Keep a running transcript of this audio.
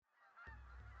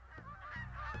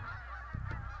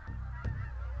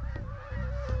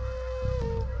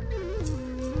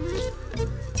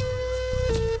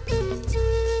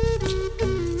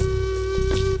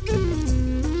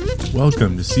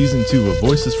Welcome to Season 2 of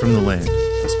Voices from the Land,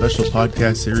 a special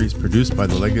podcast series produced by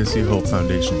the Legacy of Hope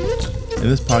Foundation. In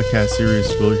this podcast series,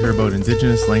 we'll hear about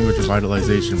Indigenous language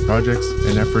revitalization projects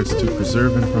and efforts to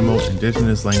preserve and promote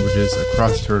Indigenous languages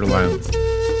across Turtle Island.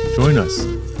 Join us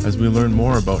as we learn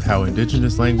more about how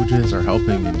Indigenous languages are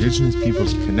helping Indigenous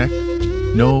peoples connect,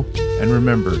 know, and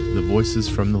remember the voices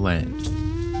from the land.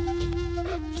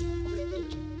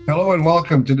 Hello and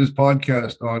welcome to this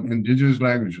podcast on Indigenous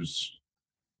languages.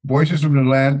 Voices from the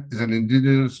Land is an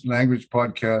Indigenous language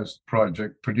podcast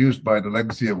project produced by the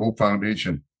Legacy of Hope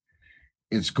Foundation.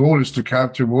 Its goal is to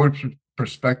capture more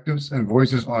perspectives and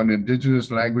voices on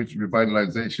Indigenous language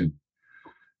revitalization.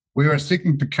 We are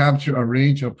seeking to capture a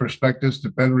range of perspectives to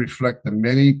better reflect the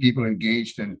many people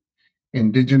engaged in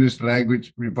Indigenous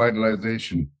language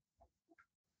revitalization.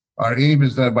 Our aim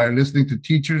is that by listening to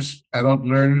teachers, adult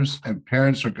learners, and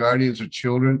parents or guardians of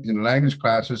children in language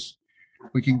classes,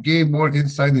 we can gain more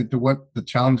insight into what the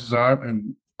challenges are,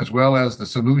 and as well as the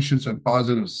solutions and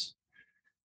positives.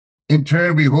 In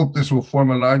turn, we hope this will form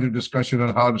a larger discussion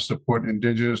on how to support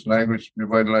Indigenous language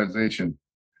revitalization.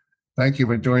 Thank you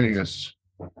for joining us.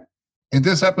 In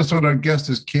this episode, our guest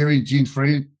is Kerry Jean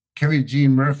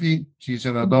Murphy. She's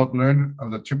an adult learner of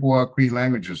the Chippewa-Cree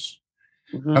languages.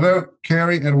 Mm-hmm. Hello,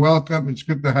 Kerry, and welcome. It's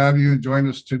good to have you join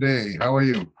us today. How are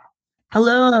you?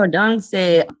 Hello,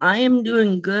 Danse. I am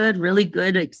doing good, really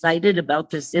good, excited about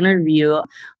this interview.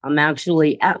 I'm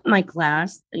actually at my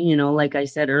class, like I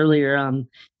said earlier,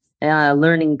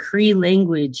 learning Cree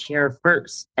language here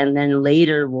first, and then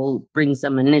later we'll bring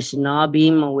some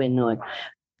Anishinaabe, Mawinoi.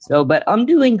 But I'm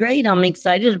doing great. I'm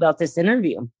excited about this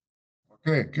interview.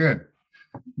 Okay, good.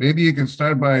 Maybe you can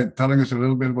start by telling us a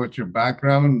little bit about your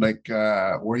background, like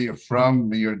where you're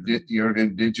from, your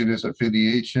Indigenous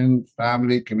affiliation,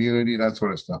 family, community, that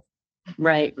sort of stuff.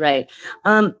 Right.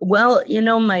 Well,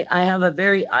 I have a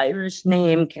very Irish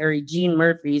name, Kerry Jean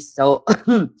Murphy. So,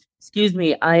 excuse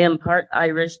me, I am part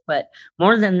Irish, but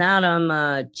more than that,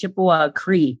 I'm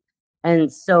Chippewa-Cree.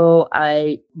 And so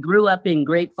I grew up in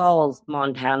Great Falls,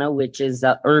 Montana, which is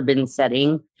an urban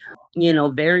setting.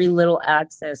 Very little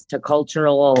access to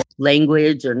cultural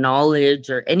language or knowledge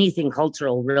or anything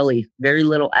cultural, really. Very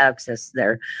little access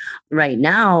there. Right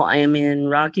now, I am in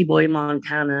Rocky Boy,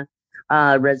 Montana,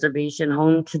 reservation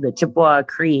home to the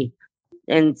Chippewa-Cree.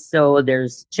 And so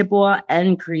there's Chippewa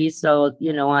and Cree. So,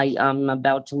 I'm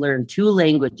about to learn 2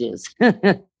 languages,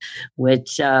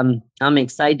 which I'm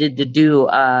excited to do,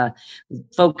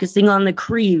 focusing on the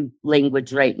Cree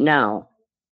language right now.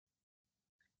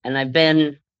 And I've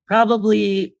been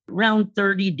probably around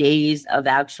 30 days of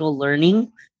actual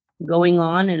learning going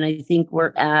on. And I think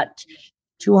we're at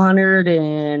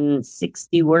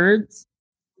 260 words.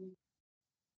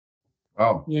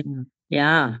 Wow.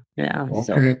 Yeah.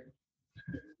 Okay.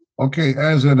 Okay.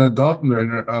 As an adult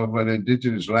learner of an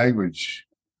Indigenous language,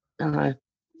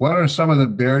 what are some of the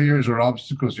barriers or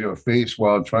obstacles you have faced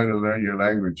while trying to learn your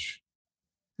language?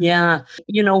 Yeah.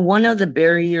 One of the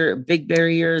big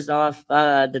barriers off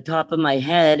the top of my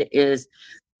head is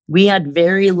we had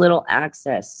very little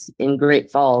access in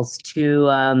Great Falls to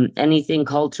anything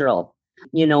cultural.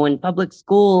 In public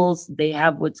schools, they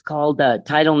have what's called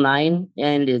Title IX,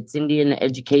 and it's Indian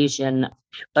education.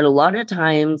 But a lot of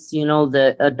times,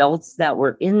 the adults that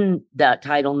were in that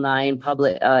Title IX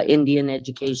public Indian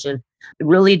education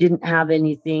really didn't have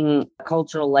anything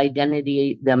cultural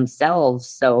identity themselves.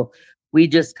 So we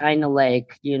just kind of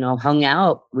hung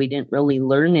out. We didn't really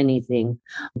learn anything.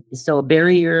 So a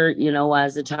barrier,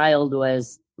 as a child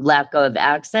was lack of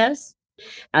access.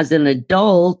 As an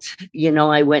adult,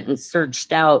 I went and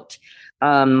searched out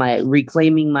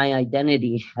reclaiming my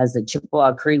identity as a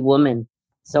Chippewa-Cree woman.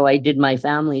 So I did my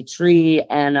family tree,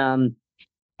 and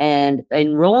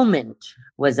enrollment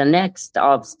was the next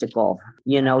obstacle,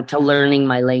 to learning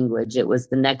my language. It was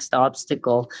the next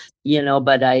obstacle,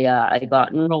 but I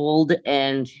got enrolled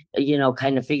and,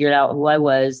 kind of figured out who I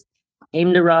was,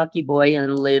 came to Rocky Boy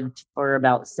and lived for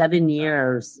about 7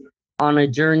 years on a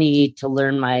journey to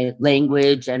learn my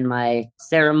language and my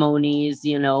ceremonies,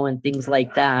 and things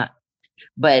like that.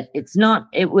 But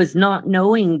it was not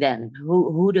knowing then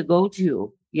who to go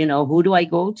to, who do I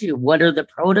go to? What are the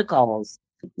protocols?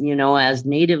 As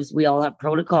natives, we all have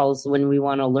protocols when we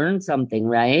want to learn something,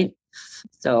 right?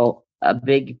 So a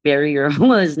big barrier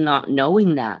was not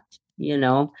knowing that,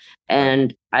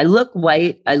 and I look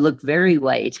white. I look very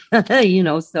white,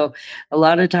 so a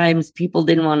lot of times people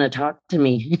didn't want to talk to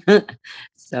me. But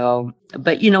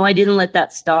I didn't let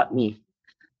that stop me.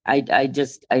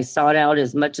 I sought out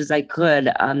as much as I could.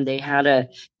 They had a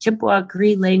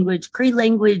Chippewa-Cree language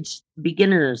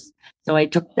beginners. So I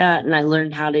took that and I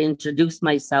learned how to introduce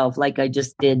myself like I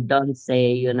just did Donce,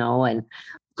 and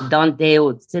Dante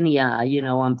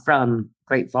Otsinia, I'm from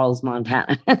Great Falls,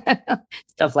 Montana,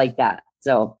 stuff like that.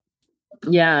 So,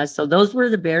 yeah, so those were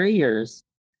the barriers.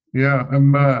 Yeah,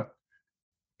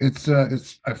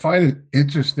 I find it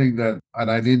interesting that, and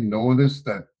I didn't know this,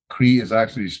 that Cree is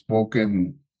actually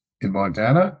spoken in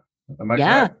Montana. Am I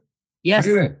correct? Yes.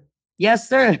 Really? Yes,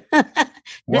 sir.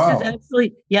 This is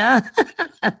actually,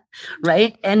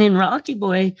 right. And in Rocky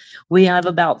Boy, we have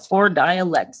about 4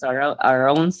 dialects, our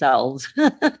own selves.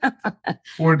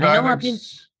 4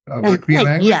 dialects of the Cree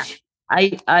language? Yeah.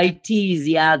 I tease,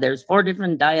 there's 4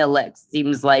 different dialects,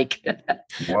 seems like.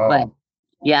 Wow. But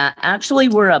yeah, actually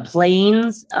we're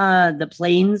the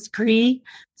Plains Cree.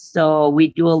 So we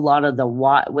do a lot of the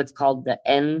Y, what's called the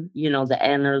N, the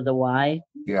N or the Y.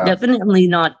 Yeah. Definitely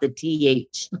not the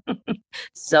TH.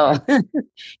 So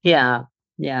yeah.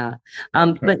 Okay.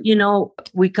 But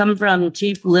we come from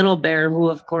Chief Little Bear, who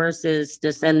of course is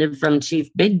descended from Chief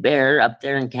Big Bear up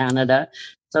there in Canada.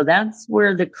 So that's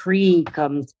where the Cree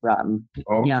comes from.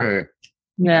 Okay.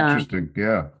 Yeah. Interesting.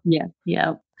 Yeah.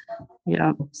 Yeah.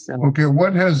 So okay,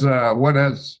 what has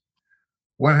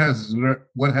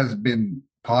been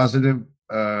positive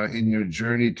in your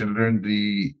journey to learn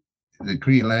the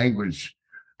Cree language?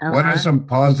 What are some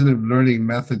positive learning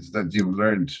methods that you've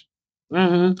learned?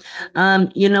 One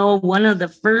of the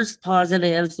first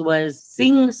positives was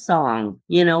sing song.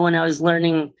 When I was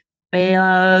learning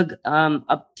Peag,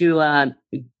 up to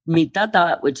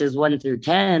Mitata, which is 1 through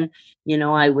 10,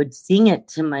 I would sing it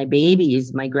to my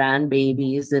babies, my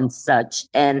grandbabies and such.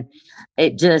 And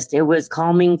it was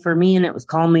calming for me and it was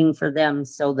calming for them.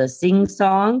 So the sing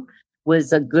song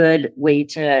was a good way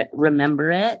to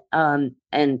remember it, and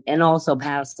also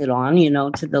pass it on,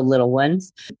 to the little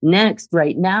ones. Next,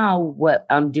 right now, what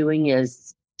I'm doing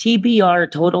is TPR,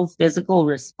 total physical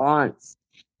response.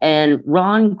 And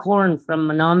Ron Korn from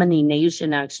Menominee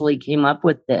Nation actually came up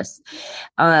with this.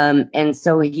 And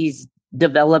so he's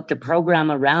developed a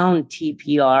program around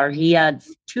TPR. He had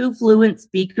 2 fluent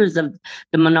speakers of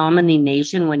the Menominee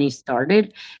Nation when he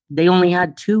started. They only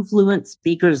had 2 fluent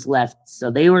speakers left. So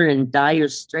they were in dire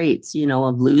straits,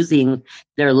 of losing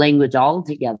their language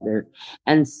altogether.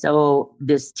 And so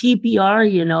this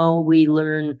TPR, we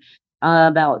learn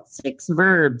about 6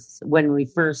 verbs when we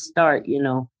first start,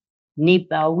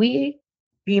 Nipawi,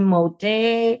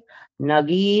 Pimote,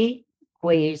 Nagi,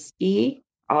 Kweski,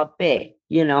 Ape,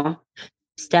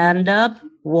 stand up,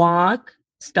 walk,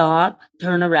 stop,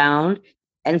 turn around,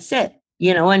 and sit,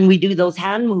 and we do those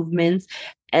hand movements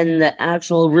and the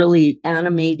actual really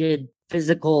animated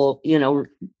physical,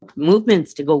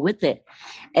 movements to go with it.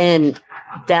 And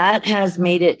that has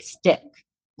made it stick.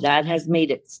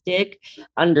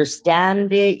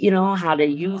 Understand it, how to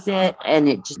use it.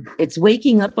 And it's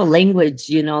waking up a language,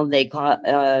 they call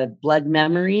it blood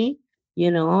memory,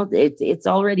 it's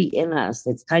already in us.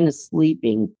 It's kind of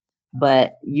sleeping,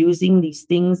 but using these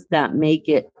things that make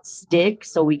it stick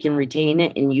so we can retain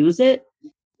it and use it.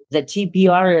 The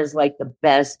TPR is like the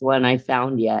best one I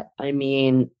found yet. I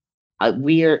mean,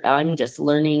 I'm just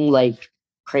learning like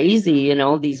crazy,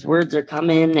 these words are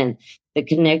coming and the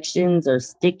connections are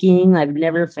sticking. I've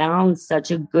never found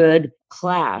such a good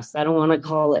class. I don't want to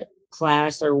call it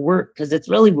class or work because it's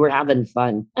really, we're having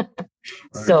fun.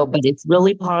 So, but it's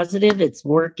really positive. It's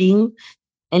working.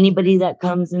 Anybody that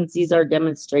comes and sees our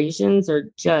demonstrations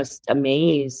are just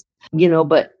amazed,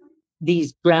 but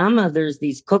these grandmothers,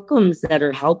 these cookums that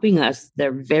are helping us,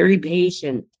 they're very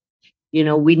patient.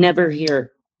 We never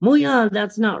hear, Muya,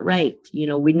 that's not right.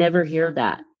 We never hear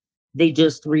that. They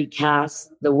just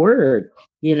recast the word,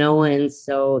 and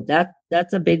so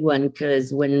that's a big one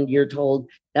because when you're told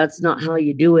that's not how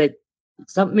you do it,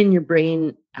 something in your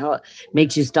brain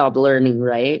makes you stop learning,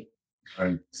 right?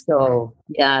 Right. So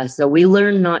so we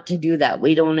learn not to do that.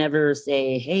 We don't ever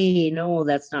say, hey, no,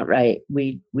 that's not right.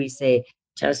 We say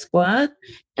Chesqua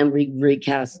and we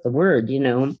recast the word,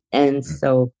 and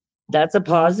so that's a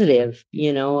positive,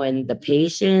 and the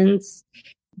patience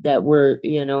that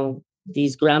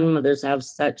these grandmothers have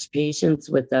such patience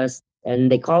with us,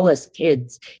 and they call us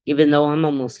kids, even though I'm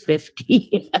almost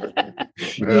 50,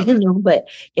 but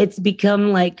it's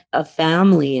become like a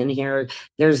family in here.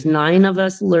 There's 9 of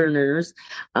us learners.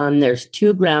 There's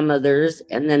 2 grandmothers,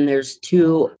 and then there's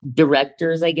 2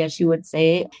 directors, I guess you would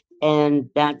say, and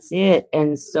that's it.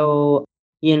 And so,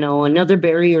 another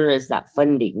barrier is that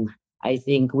funding. I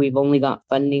think we've only got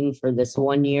funding for this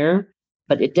 1 year,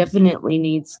 but it definitely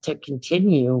needs to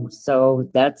continue. So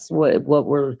that's what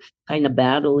we're kind of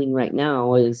battling right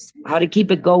now, is how to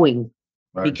keep it going,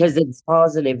 Right. because it's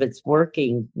positive, it's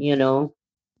working, you know.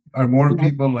 Are more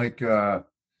people like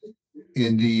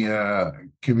in the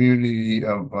community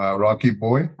of Rocky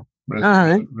Boy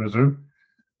Uh-huh. Reserve?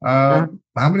 Uh,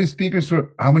 How many speakers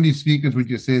would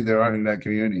you say there are in that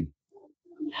community?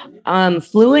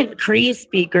 Fluent Cree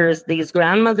speakers, these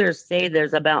grandmothers say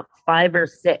there's about 5 or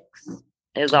 6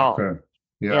 is all. Okay.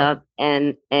 Yeah.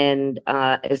 Yeah. And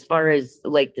as far as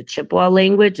like the Chippewa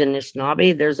language and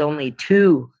Anishinaabe, there's only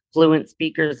 2 fluent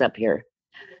speakers up here.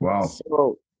 Wow.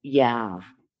 So yeah,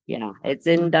 it's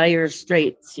in dire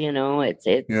straits, you know. It's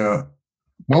Yeah.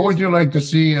 What would you like to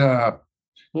see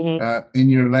Mhm. in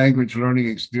your language learning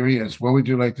experience? What would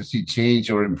you like to see change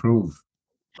or improve?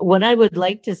 What I would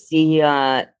like to see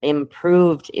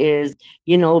improved is,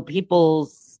 you know,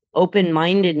 people's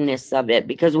open-mindedness of it,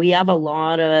 because we have a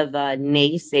lot of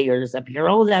naysayers up here.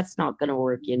 Oh, that's not going to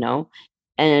work, you know,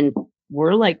 and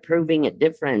we're like proving it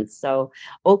different. So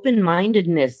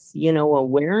open-mindedness, you know,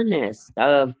 awareness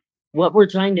of what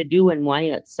we're trying to do and why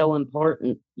it's so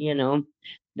important, you know.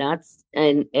 That's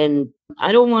and I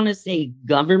don't want to say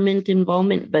government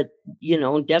involvement, but you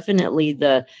know, definitely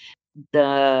the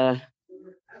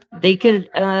they could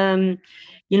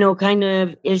you know, kind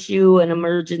of issue an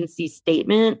emergency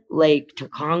statement like to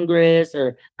Congress,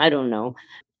 or I don't know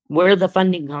where the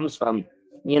funding comes from,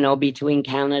 you know, between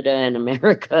Canada and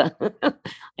America.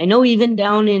 I know even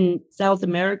down in South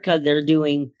America they're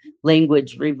doing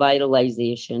language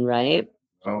revitalization, right?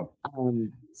 Oh,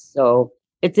 So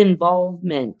it's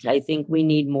involvement. I think we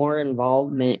need more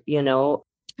involvement, you know.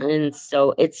 And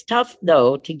so it's tough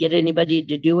though to get anybody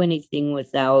to do anything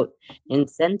without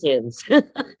incentives.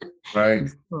 right.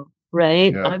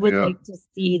 Right? Yeah. I would Yeah. like to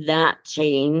see that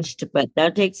changed, but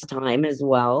that takes time as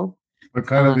well. What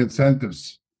kind of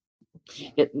incentives?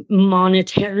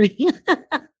 Monetary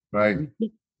Right.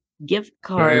 gift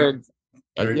Very, cards.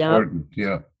 very Yep. important.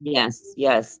 Yeah.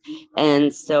 Yes.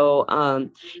 And so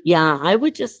yeah, I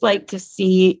would just like to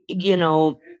see, you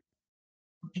know,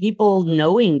 people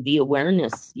knowing the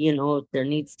awareness, you know, there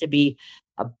needs to be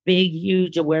a big,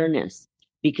 huge awareness,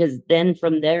 because then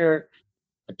from there,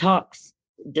 talks,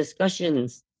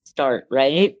 discussions start,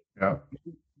 right? Yeah.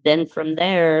 Then from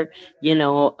there, you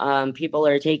know, people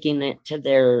are taking it to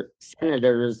their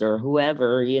senators or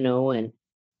whoever, you know, and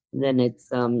then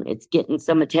it's getting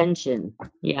some attention.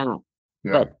 Yeah.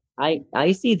 Yeah. But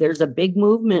I see there's a big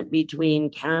movement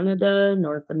between Canada,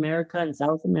 North America, and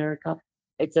South America.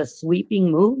 It's a sweeping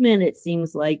movement, it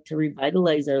seems like, to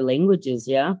revitalize our languages.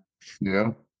 Yeah.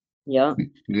 Yeah. Yeah.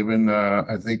 Even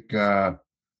I think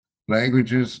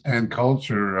languages and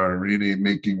culture are really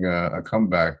making a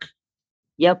comeback.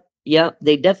 Yep.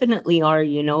 They definitely are,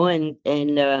 you know, and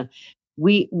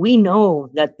we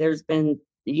know that there's been,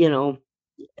 you know,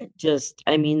 just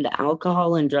I mean the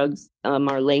alcohol and drugs,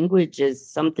 our language is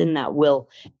something that will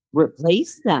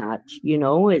replace that, you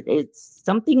know. It's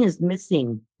something is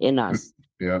missing in us.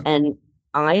 Yeah. And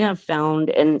I have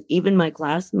found, and even my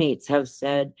classmates have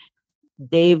said,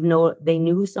 they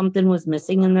knew something was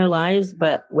missing in their lives,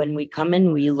 but when we come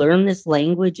in, we learn this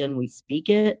language and we speak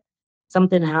it,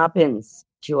 something happens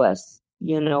to us,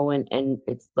 you know, and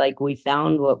it's like we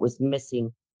found what was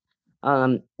missing.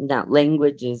 That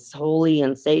language is holy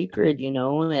and sacred, you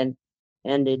know, and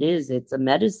it's a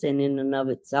medicine in and of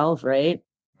itself, right?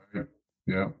 Yeah.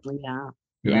 Yeah. Yeah.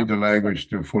 You Yeah. need the language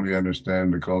to fully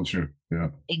understand the culture. Yeah.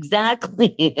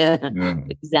 Exactly. Yeah.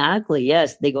 Exactly.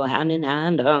 Yes, they go hand in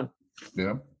hand, huh?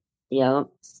 Yeah. Yeah.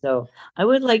 So I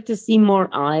would like to see more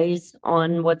eyes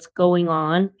on what's going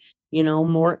on, you know,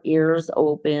 more ears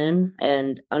open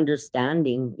and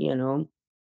understanding, you know.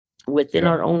 Within Yeah.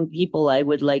 our own people, I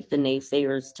would like the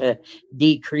naysayers to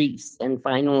decrease and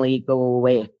finally go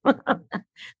away.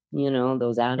 You know,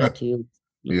 those attitudes.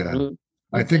 Yeah. Mhm.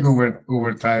 I think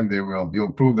over time they will.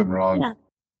 You'll prove them wrong. Yeah.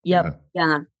 Yeah.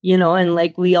 Yeah. You know, and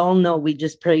like we all know, we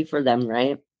just pray for them,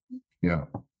 right? Yeah.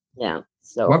 Yeah. What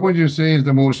So would you say is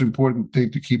the most important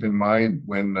thing to keep in mind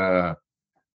when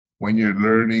you're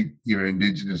learning your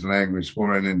Indigenous language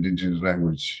or an Indigenous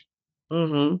language?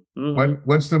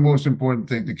 What's the most important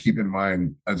thing to keep in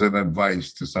mind as an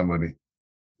advice to somebody?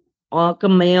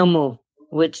 Akameamo,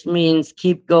 which means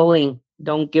keep going,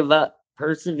 don't give up,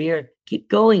 persevere, keep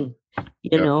going.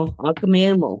 You Yeah. know,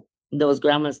 akameamo. Those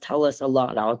grandmas tell us a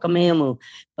lot, akameamo.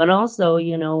 But also,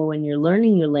 you know, when you're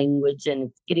learning your language and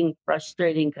it's getting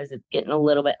frustrating because it's getting a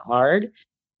little bit hard,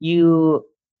 you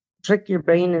trick your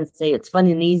brain and say it's fun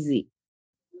and easy.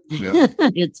 Yeah.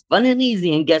 It's fun and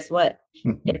easy, and guess what?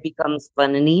 It becomes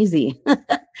fun and easy.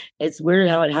 It's weird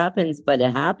how it happens, but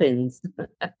it happens.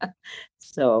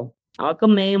 So,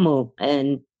 Akamemo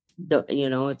and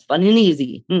it's fun and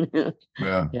easy.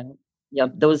 Yeah. Yeah.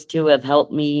 Yep. Those two have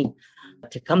helped me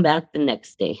to come back the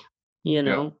next day,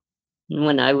 Yeah.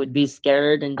 when I would be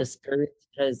scared and discouraged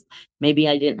because maybe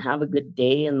I didn't have a good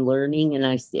day in learning and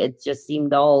it just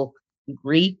seemed all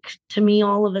Greek to me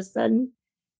all of a sudden.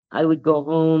 I would go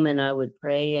home and I would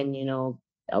pray and,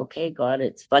 okay, God,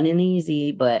 it's fun and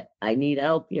easy, but I need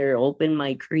help here. Open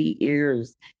my Cree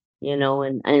ears,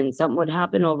 and something would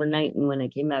happen overnight. And when I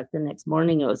came back the next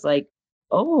morning, it was like,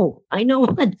 oh, I know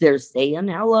what they're saying.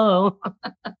 Hello,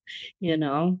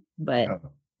 but Yeah.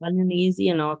 fun and easy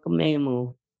and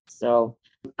Akamemu. So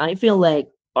I feel like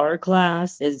our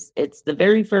class it's the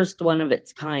very first one of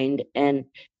its kind. And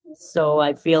so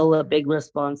I feel a big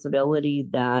responsibility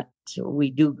that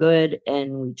we do good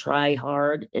and we try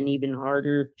hard and even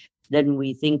harder than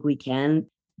we think we can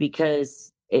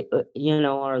because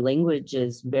our language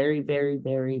is very, very,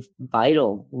 very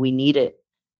vital. We need it.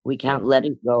 We can't let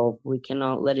it go. We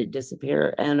cannot let it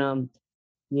disappear. And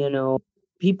you know,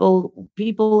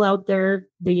 people out there,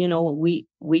 we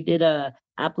did a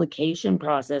application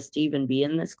process to even be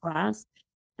in this class.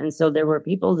 And so there were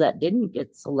people that didn't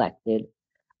get selected.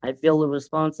 I feel a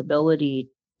responsibility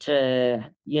to,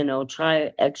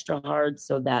 try extra hard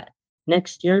so that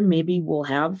next year maybe we'll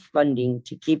have funding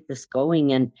to keep this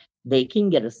going and they can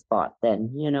get a spot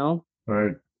then,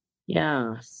 Right.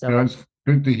 Yeah. So It's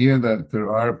good to hear that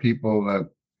there are people that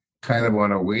kind of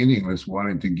on a waiting list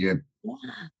wanting to get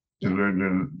to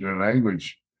learn their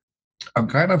language. I'm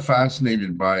kind of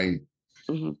fascinated by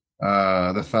mhm,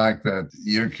 the fact that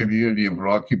your community of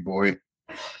Rocky Boy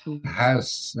mhm.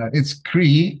 has it's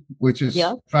Cree, which is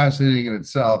Yep. fascinating in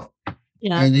itself.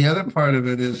 Yeah. And the other part of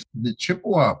it is the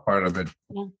Chippewa part of it.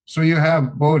 Yeah. So you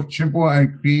have both Chippewa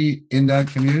and Cree in that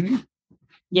community?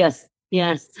 Yes.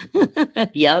 Yes.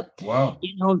 Yep. Wow.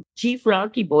 Chief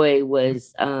Rocky Boy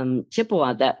was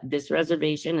Chippewa. That this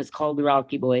reservation is called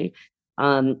Rocky Boy.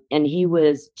 And he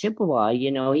was Chippewa,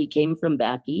 he came from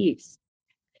back east.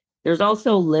 There's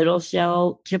also Little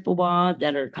Shell Chippewa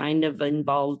that are kind of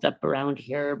involved up around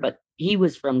here, but he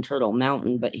was from Turtle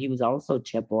Mountain, but he was also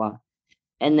Chippewa.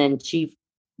 And then Chief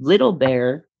Little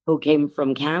Bear, who came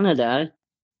from Canada,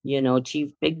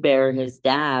 Chief Big Bear, his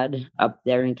dad up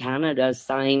there in Canada,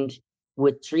 signed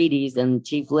with treaties, and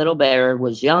Chief Little Bear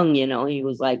was young, he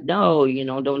was like, no,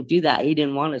 don't do that. He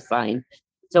didn't want to sign.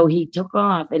 So he took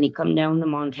off and he come down to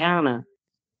Montana,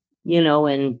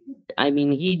 and I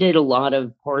mean, he did a lot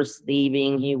of horse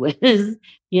thieving. He was,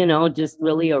 just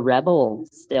really a rebel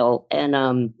still.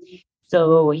 And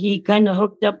so he kind of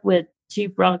hooked up with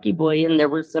Chief Rocky Boy, and there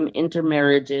were some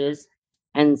intermarriages.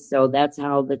 And so that's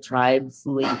how the tribes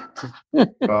linked.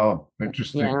 Oh,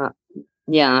 interesting.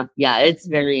 Yeah. It's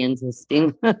very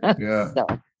interesting. Yeah. So,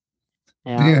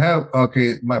 Do you yeah. have,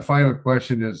 okay, my final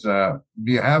question is, do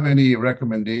you have any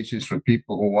recommendations for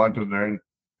people who want to learn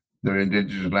their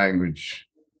Indigenous language?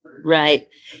 Right.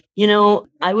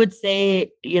 I would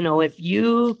say, if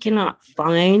you cannot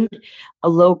find a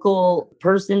local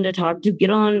person to talk to, get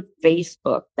on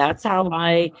Facebook. That's how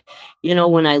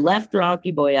when I left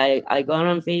Rocky Boy, I got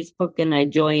on Facebook and I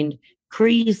joined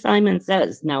Cree Simon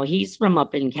Says. Now he's from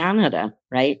up in Canada,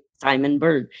 right? Simon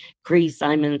Bird, Cree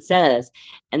Simon Says.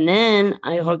 And then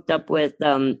I hooked up with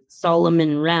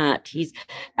Solomon Rat.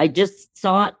 I just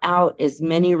sought out as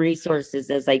many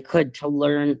resources as I could to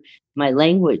learn my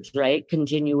language, right?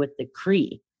 Continue with the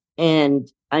Cree. And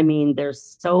I mean,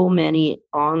 there's so many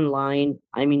online.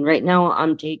 I mean, right now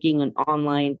I'm taking an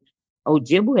online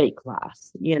Ojibwe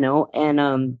class,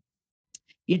 and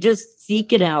you just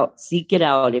seek it out.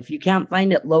 If you can't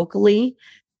find it locally,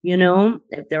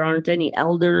 if there aren't any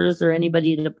elders or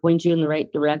anybody to point you in the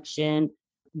right direction,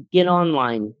 get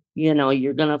online.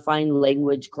 You're going to find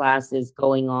language classes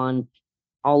going on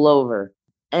all over.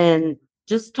 And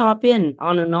just top in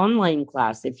on an online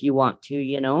class if you want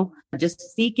to,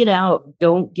 just seek it out.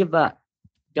 Don't give up.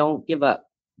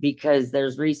 Because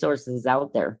there's resources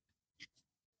out there.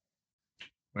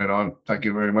 Right on. Thank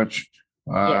you very much.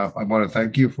 Yes. I want to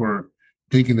thank you for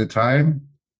taking the time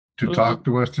to talk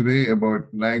to us today about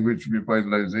language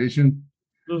revitalization.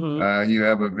 You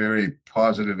have a very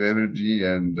positive energy,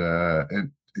 and I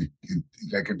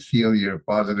can feel your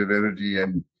positive energy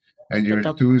and your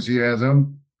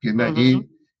enthusiasm. You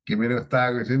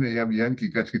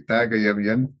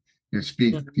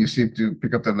seem to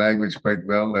pick up the language quite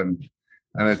well, and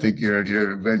I think you're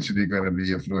eventually going to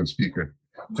be a fluent speaker.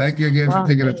 Thank you again for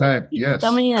taking the time. Yes.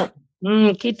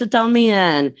 Kita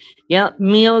tamiyan. Yeah,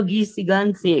 mio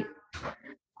gisigansik.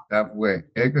 That way.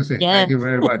 Yes. Thank you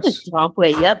very much. Top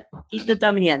way. Yep. Keep the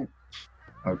tummy in.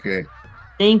 Okay.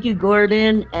 Thank you,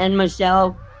 Gordon and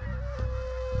Michelle.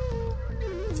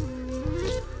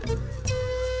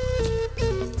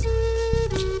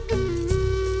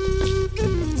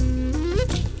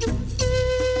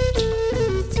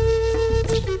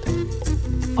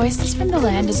 Voices from the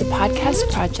Land is a podcast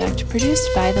project produced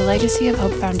by the Legacy of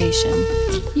Hope Foundation.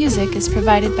 Music is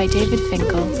provided by David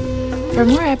Finkel. For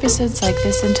more episodes like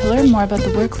this and to learn more about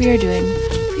the work we are doing,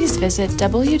 please visit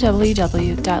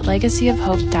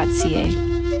www.legacyofhope.ca.